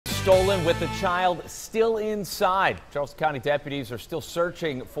stolen with the child still inside. Charleston County deputies are still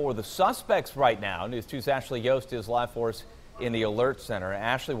searching for the suspects right now. News 2's Ashley Yost is live for us in the alert center.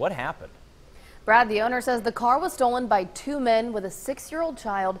 Ashley, what happened? Brad, the owner says the car was stolen by two men with a 6-year-old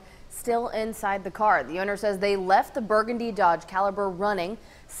child still inside the car. The owner says they left the burgundy Dodge Caliber running,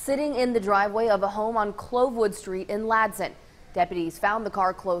 sitting in the driveway of a home on Clovewood Street in Ladson. Deputies found the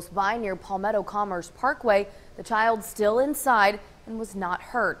car close by near Palmetto Commerce Parkway. The child still inside and was not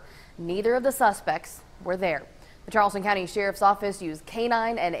hurt. Neither of the suspects were there. The Charleston County Sheriff's Office used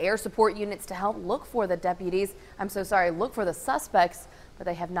canine and air support units to help look for the look for the suspects, but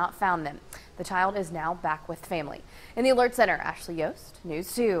they have not found them. The child is now back with family. In the alert center, Ashley Yost,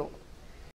 News 2.